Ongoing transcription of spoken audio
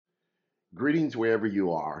Greetings wherever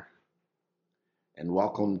you are, and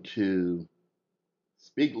welcome to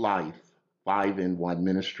Speak Life 5 in 1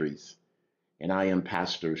 Ministries. And I am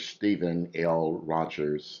Pastor Stephen L.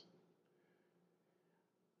 Rogers.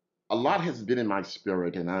 A lot has been in my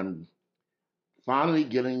spirit, and I'm finally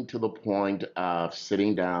getting to the point of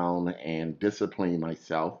sitting down and disciplining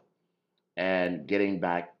myself and getting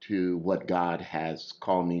back to what God has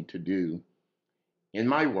called me to do in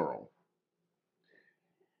my world.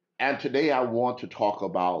 And today I want to talk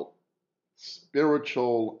about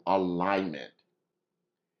spiritual alignment.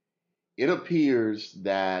 It appears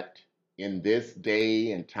that in this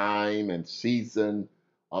day and time and season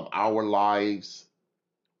of our lives,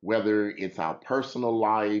 whether it's our personal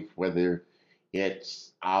life, whether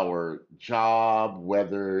it's our job,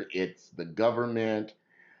 whether it's the government,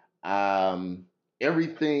 um,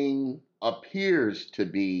 everything appears to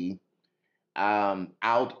be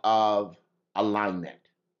out of alignment.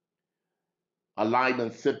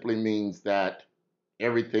 Alignment simply means that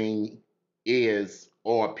everything is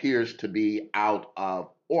or appears to be out of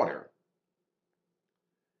order.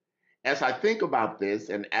 As I think about this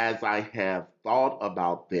and as I have thought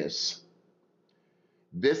about this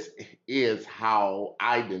is how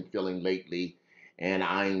I've been feeling lately, and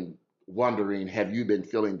I'm wondering, have you been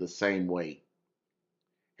feeling the same way?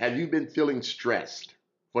 Have you been feeling stressed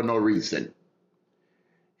for no reason?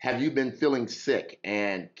 Have you been feeling sick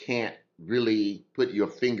and can't really put your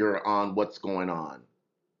finger on what's going on?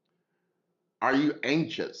 Are you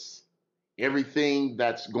anxious? Everything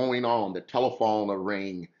that's going on, the telephone will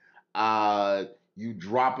ring, uh, you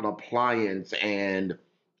drop an appliance, and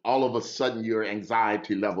all of a sudden your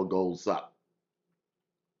anxiety level goes up.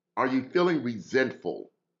 Are you feeling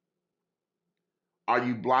resentful? Are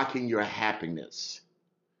you blocking your happiness?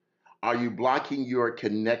 Are you blocking your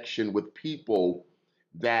connection with people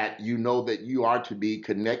that you know that you are to be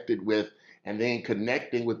connected with, and then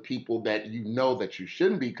connecting with people that you know that you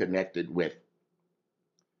shouldn't be connected with?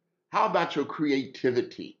 How about your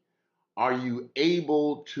creativity? Are you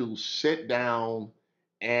able to sit down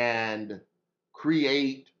and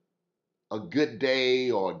create a good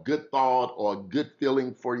day or a good thought or a good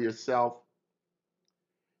feeling for yourself?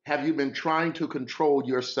 Have you been trying to control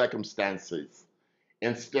your circumstances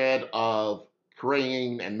instead of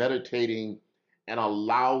praying and meditating and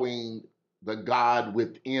allowing the God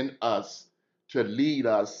within us to lead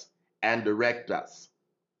us and direct us?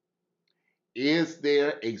 Is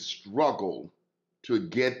there a struggle to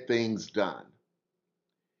get things done?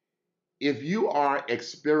 If you are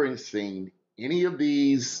experiencing any of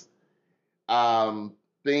these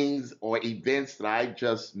things or events that I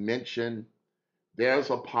just mentioned, there's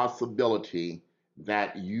a possibility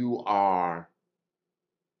that you are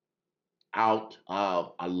out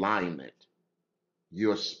of alignment.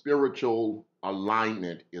 Your spiritual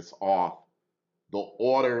alignment is off. The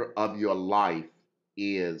order of your life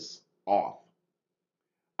is off.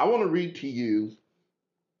 I want to read to you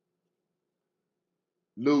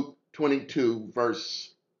Luke 22,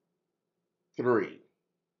 verse 3.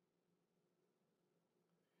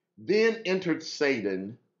 Then entered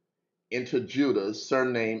Satan into Judas,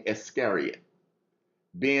 surnamed Iscariot,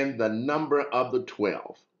 being the number of the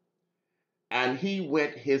 12. And he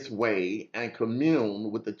went his way and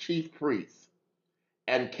communed with the chief priests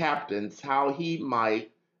and captains how he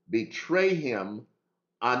might betray him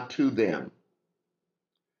unto them.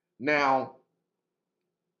 Now,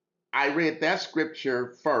 I read that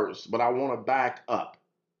scripture first, but I want to back up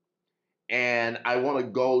and I want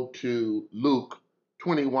to go to Luke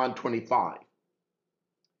 21:25.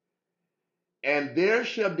 And there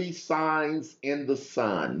shall be signs in the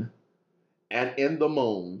sun and in the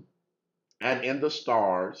moon and in the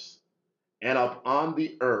stars and upon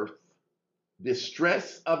the earth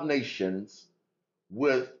distress of nations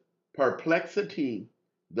with perplexity,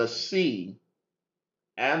 the sea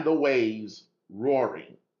and the waves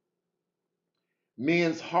roaring,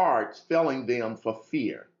 men's hearts failing them for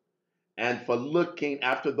fear and for looking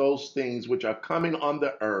after those things which are coming on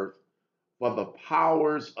the earth, for the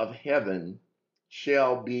powers of heaven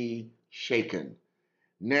shall be shaken.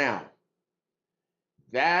 Now,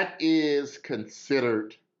 that is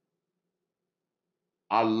considered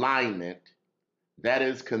alignment. That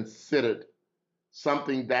is considered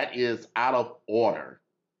something that is out of order.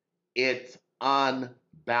 It's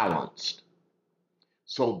unbalanced.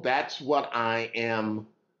 So that's what I am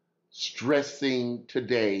stressing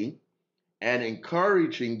today and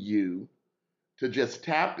encouraging you to just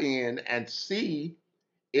tap in and see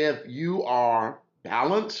if you are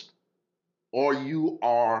balanced or you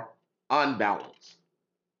are unbalanced.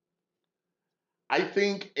 I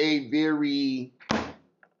think a very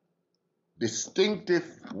distinctive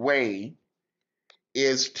way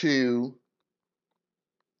is to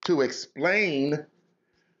explain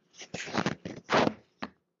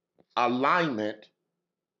alignment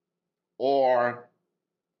or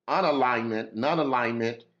unalignment.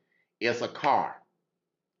 Non-alignment is a car.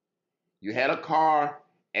 You had a car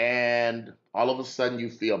and all of a sudden you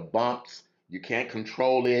feel bumps. You can't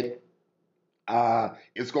control it.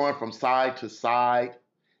 It's going from side to side.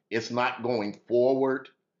 It's not going forward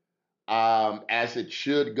as it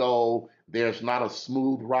should go. There's not a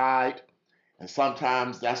smooth ride. And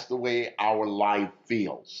sometimes that's the way our life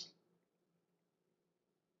feels,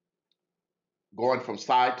 going from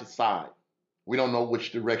side to side. We don't know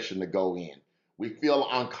which direction to go in. We feel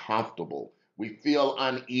uncomfortable. We feel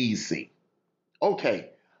uneasy.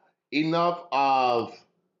 Okay, enough of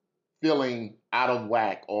feeling out of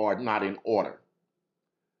whack or not in order.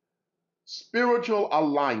 Spiritual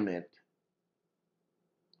alignment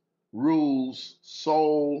rules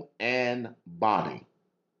soul and body.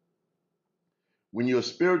 When you're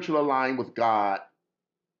spiritually aligned with God,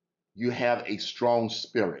 you have a strong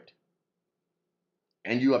spirit.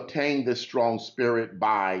 And you obtain this strong spirit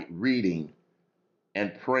by reading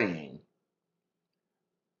and praying,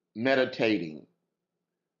 meditating,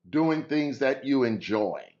 doing things that you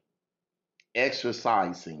enjoy,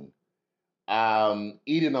 exercising,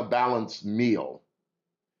 eating a balanced meal.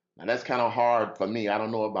 Now, that's kind of hard for me. I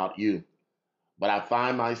don't know about you, but I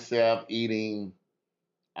find myself eating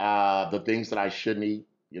the things that I shouldn't eat.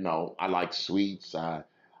 You know, I like sweets. I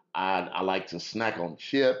like to snack on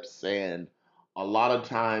chips. And a lot of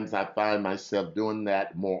times I find myself doing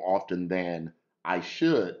that more often than I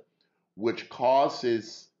should, which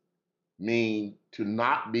causes me to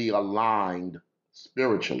not be aligned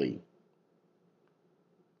spiritually.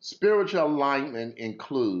 Spiritual alignment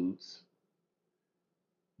includes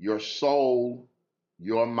your soul,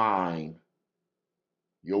 your mind,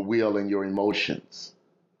 your will, and your emotions.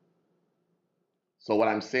 So, what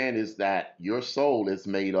I'm saying is that your soul is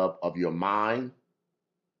made up of your mind,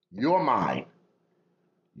 your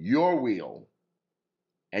will,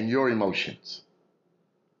 and your emotions.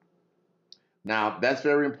 Now, that's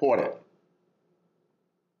very important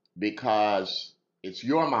because it's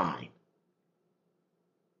your mind,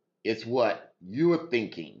 it's what you're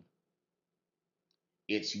thinking,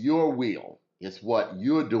 it's your will, it's what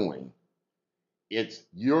you're doing, it's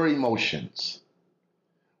your emotions.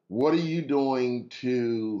 What are you doing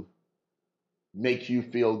to make you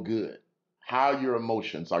feel good? How are your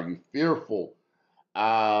emotions? Are you fearful?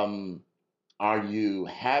 Um, are you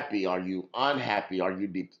happy? Are you unhappy? Are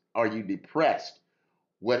you depressed?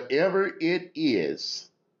 Whatever it is,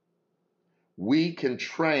 we can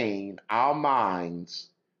train our minds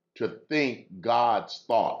to think God's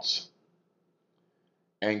thoughts.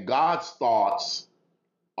 And God's thoughts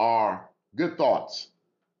are good thoughts.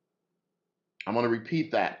 I'm going to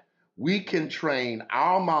repeat that. We can train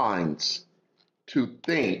our minds to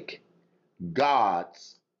think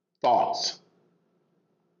God's thoughts.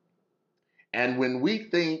 And when we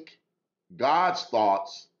think God's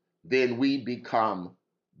thoughts, then we become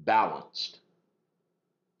balanced.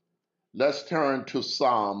 Let's turn to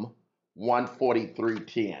Psalm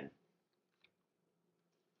 143:10.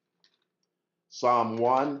 Psalm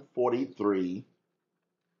 143:10,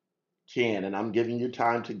 and I'm giving you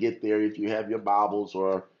time to get there if you have your Bibles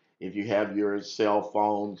or if you have your cell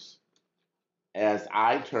phones as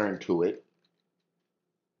I turn to it.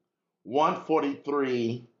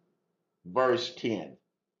 143 verse 10.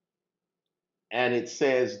 And it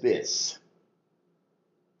says this.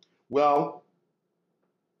 Well,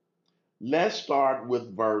 let's start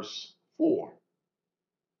with verse 4.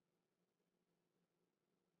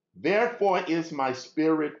 Therefore is my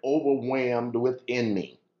spirit overwhelmed within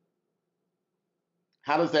me.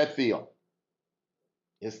 How does that feel?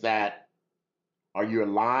 Is that, are you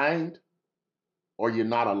aligned or you're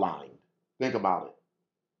not aligned? Think about it.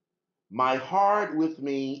 My heart with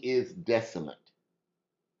me is desolate.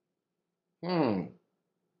 I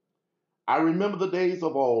remember the days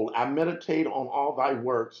of old. I meditate on all thy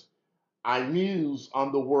works. I muse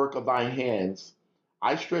on the work of thy hands.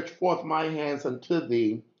 I stretch forth my hands unto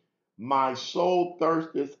thee. My soul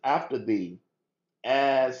thirsteth after thee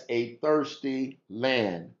as a thirsty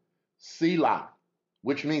land. Selah,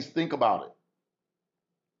 which means think about it.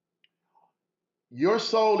 Your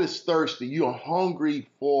soul is thirsty. You're hungry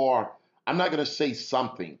for, I'm not going to say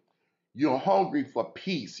something. You're hungry for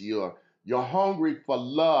peace. You're hungry for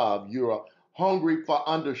love. You're hungry for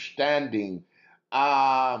understanding.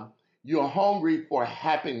 You're hungry for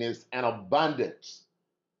happiness and abundance.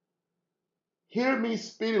 Hear me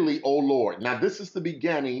speedily, O Lord. Now, this is the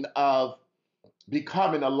beginning of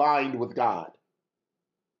becoming aligned with God.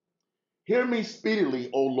 Hear me speedily,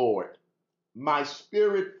 O Lord. My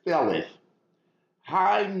spirit faileth.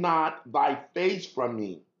 Hide not thy face from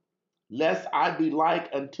me, lest I be like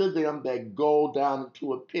unto them that go down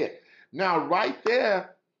into a pit. Now, right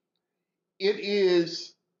there, it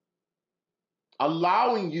is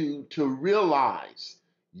allowing you to realize,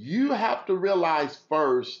 you have to realize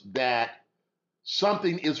first that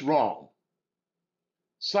something is wrong.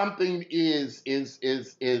 Something is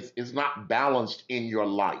not balanced in your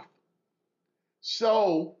life.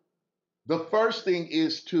 So the first thing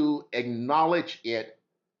is to acknowledge it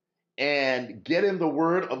and get in the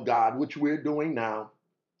Word of God, which we're doing now.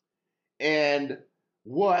 And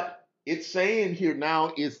what it's saying here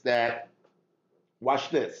now is that, watch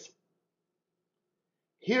this.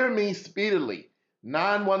 Hear me speedily.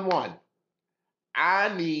 911.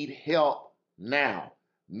 I need help now,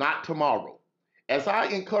 not tomorrow. As I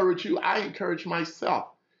encourage you, I encourage myself.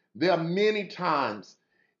 There are many times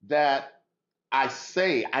that I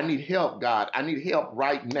say, I need help, God. I need help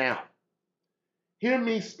right now. Hear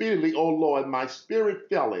me speedily, O Lord. My spirit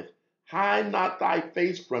faileth. Hide not thy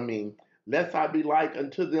face from me, lest I be like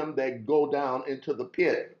unto them that go down into the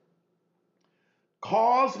pit.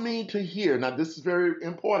 Cause me to hear. Now, this is very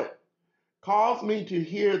important. Cause me to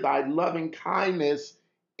hear thy loving kindness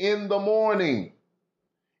in the morning.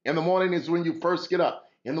 In the morning is when you first get up.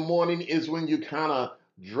 In the morning is when you kind of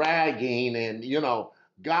dragging and,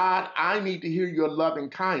 God, I need to hear your loving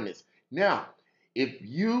kindness. Now, if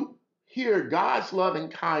you hear God's loving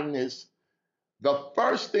kindness, the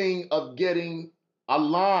first thing of getting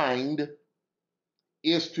aligned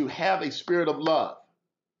is to have a spirit of love.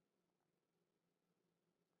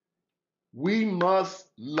 We must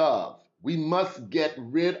love. We must get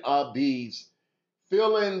rid of these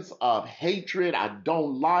feelings of hatred, I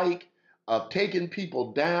don't like, of taking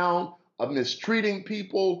people down, of mistreating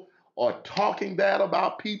people, or talking bad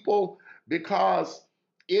about people, because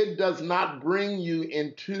it does not bring you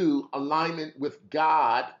into alignment with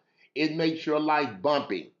God. It makes your life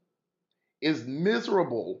bumpy. It's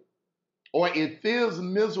miserable, or it feels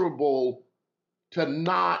miserable to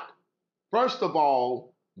not, first of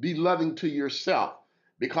all, be loving to yourself.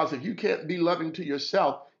 Because if you can't be loving to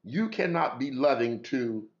yourself, you cannot be loving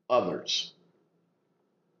to others.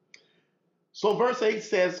 So verse 8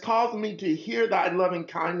 says, cause me to hear thy loving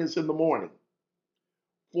kindness in the morning,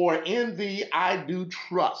 for in thee I do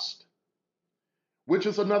trust. Which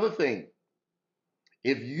is another thing.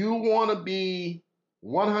 If you want to be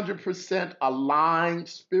 100% aligned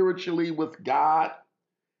spiritually with God,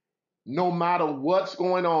 no matter what's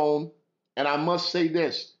going on, and I must say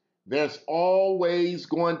this, there's always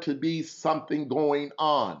going to be something going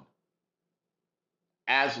on.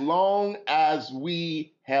 As long as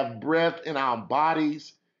we have breath in our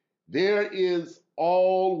bodies, there is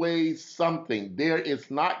always something. There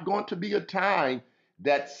is not going to be a time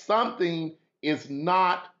that something is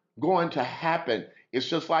not going to happen. It's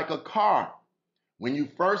just like a car. When you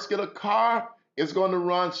first get a car, it's going to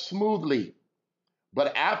run smoothly.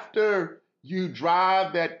 But after you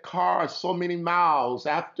drive that car so many miles,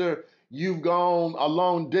 after you've gone a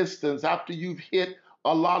long distance, after you've hit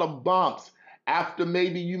a lot of bumps, after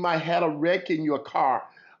maybe you might have had a wreck in your car,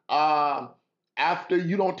 after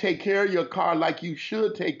you don't take care of your car like you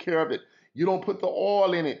should take care of it, you don't put the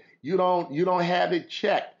oil in it, you don't have it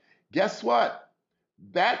checked. Guess what?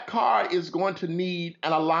 That car is going to need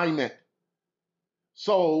an alignment.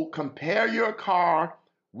 So compare your car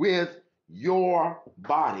with your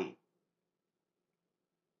body.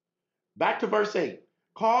 Back to verse 8.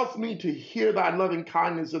 Cause me to hear thy loving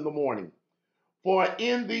kindness in the morning, for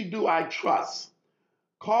in thee do I trust.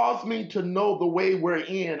 Cause me to know the way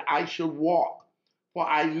wherein I should walk, for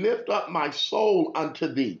I lift up my soul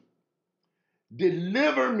unto thee.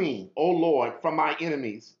 Deliver me, O Lord, from my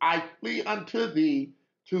enemies. I flee unto thee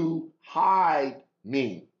to hide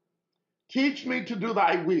me. Teach me to do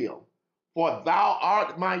thy will, for thou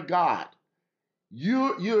art my God.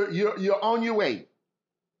 You're on your way.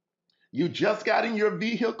 You just got in your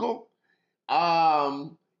vehicle.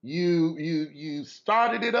 You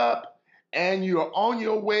started it up, and you're on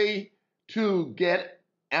your way to get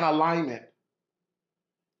an alignment.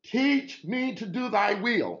 Teach me to do thy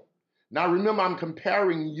will. Now remember, I'm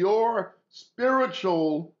comparing your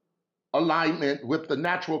spiritual alignment with the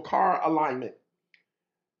natural car alignment.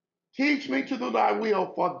 Teach me to do thy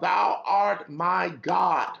will, for thou art my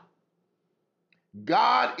God.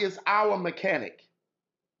 God is our mechanic.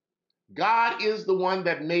 God is the one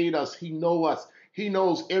that made us. He knows us. He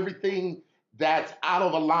knows everything that's out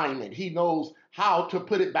of alignment. He knows how to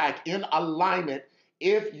put it back in alignment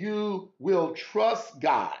if you will trust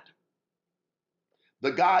God,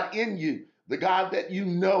 the God in you, the God that you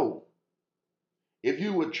know. If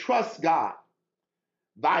you would trust God,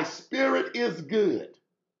 thy spirit is good.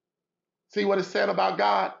 See what it said about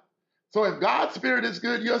God? So if God's spirit is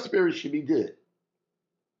good, your spirit should be good.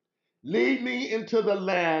 Lead me into the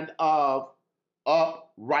land of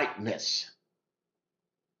uprightness.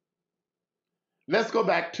 Let's go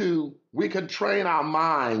back to we can train our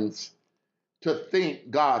minds to think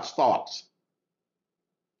God's thoughts.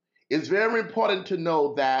 It's very important to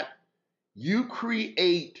know that you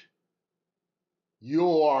create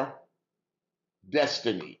your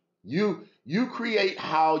destiny. You create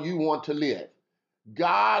how you want to live.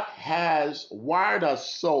 God has wired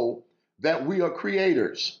us so that we are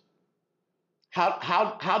creators.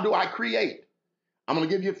 How do I create? I'm going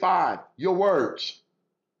to give you 5. Your words.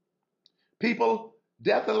 People,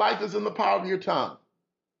 death and life is in the power of your tongue.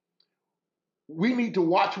 We need to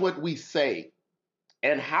watch what we say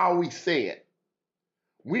and how we say it.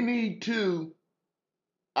 We need to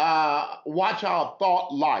watch our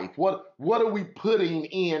thought life. What are we putting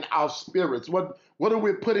in our spirits? What are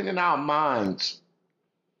we putting in our minds?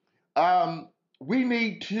 We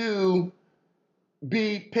need to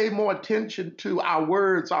pay more attention to our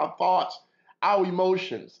words, our thoughts, our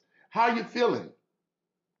emotions. How are you feeling?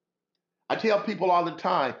 I tell people all the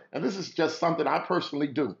time, and this is just something I personally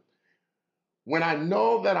do. When I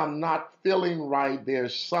know that I'm not feeling right,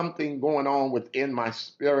 there's something going on within my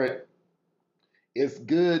spirit, it's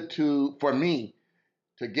good for me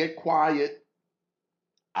to get quiet.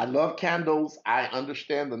 I love candles. I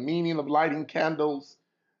understand the meaning of lighting candles.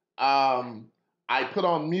 I put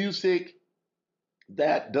on music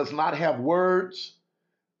that does not have words.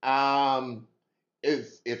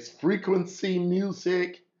 It's frequency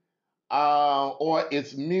music, or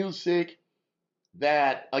it's music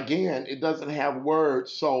that, again, it doesn't have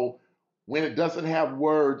words. So when it doesn't have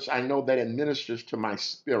words, I know that it ministers to my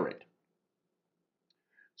spirit.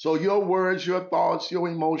 So your words, your thoughts, your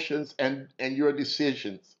emotions, and your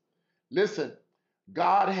decisions. Listen,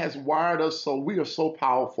 God has wired us so we are so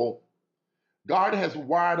powerful. God has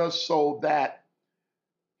wired us so that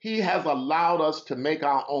He has allowed us to make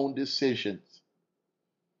our own decisions.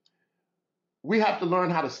 We have to learn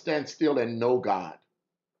how to stand still and know God.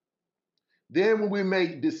 Then when we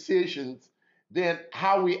make decisions, then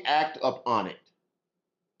how we act upon it.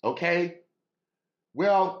 Okay?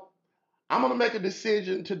 Well, I'm going to make a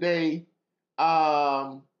decision today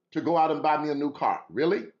to go out and buy me a new car.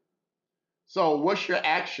 Really? So what's your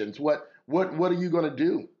actions? What are you going to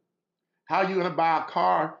do? How are you going to buy a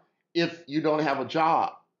car if you don't have a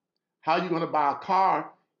job? How are you going to buy a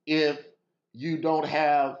car if you don't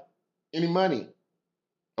have any money?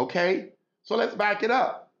 Okay? So let's back it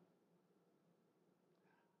up.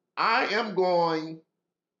 I am going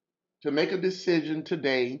to make a decision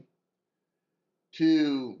today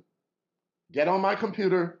to get on my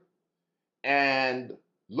computer and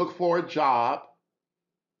look for a job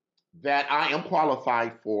that I am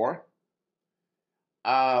qualified for.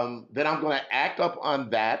 Then I'm going to act up on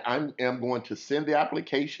that. I am going to send the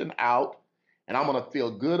application out, and I'm going to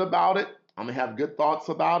feel good about it. I'm going to have good thoughts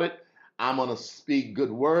about it. I'm going to speak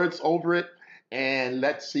good words over it, and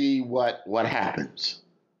let's see what happens.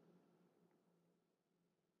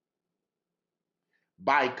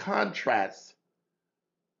 By contrast,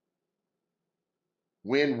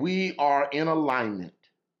 when we are in alignment,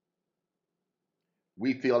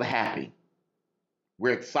 we feel happy.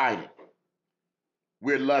 We're excited.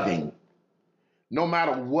 We're loving. No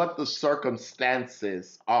matter what the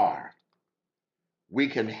circumstances are, we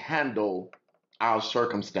can handle our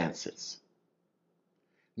circumstances.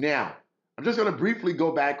 Now, I'm just going to briefly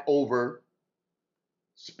go back over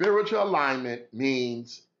spiritual alignment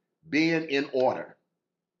means being in order.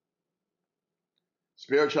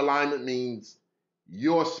 Spiritual alignment means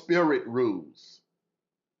your spirit rules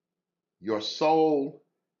your soul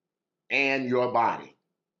and your body.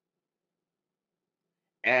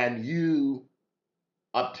 And you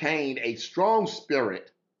obtain a strong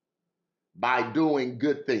spirit by doing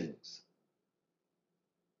good things.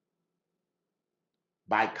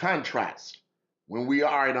 By contrast, when we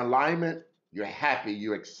are in alignment, you're happy,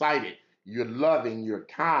 you're excited, you're loving, you're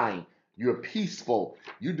kind, you're peaceful.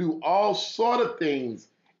 You do all sort of things,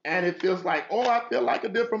 and it feels like, oh, I feel like a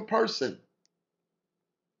different person.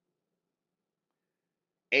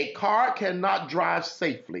 A car cannot drive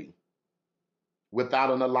safely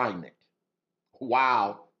without an alignment.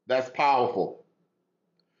 Wow, that's powerful.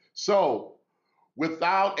 So,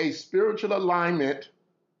 without a spiritual alignment,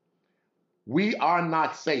 we are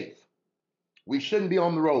not safe. We shouldn't be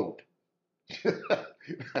on the road.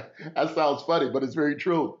 That sounds funny, but it's very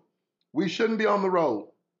true. We shouldn't be on the road.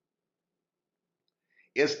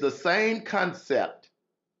 It's the same concept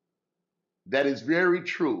that is very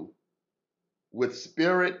true with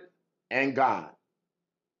spirit and God.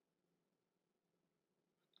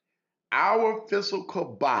 Our physical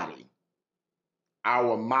body,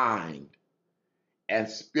 our mind, and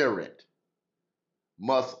spirit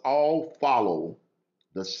must all follow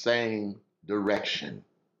the same direction.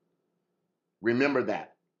 Remember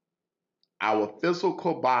that. Our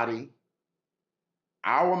physical body,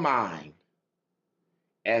 our mind,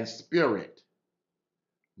 and spirit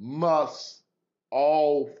must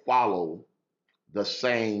all follow the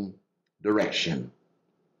same direction.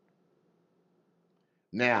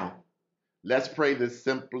 Now, let's pray this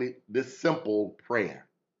simple prayer.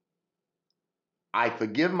 I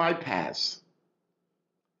forgive my past,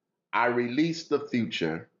 I release the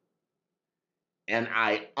future, and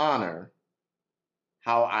I honor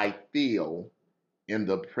how I feel in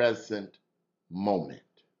the present moment.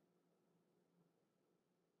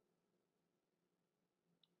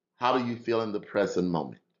 How do you feel in the present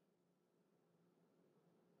moment?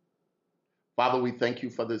 Father, we thank you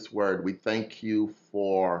for this word. We thank you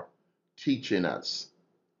for teaching us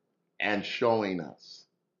and showing us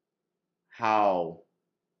how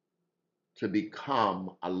to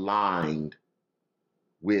become aligned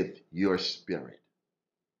with your spirit.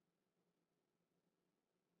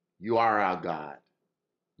 You are our God.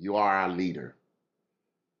 You are our leader.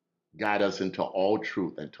 Guide us into all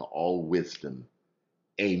truth and to all wisdom.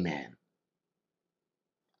 Amen.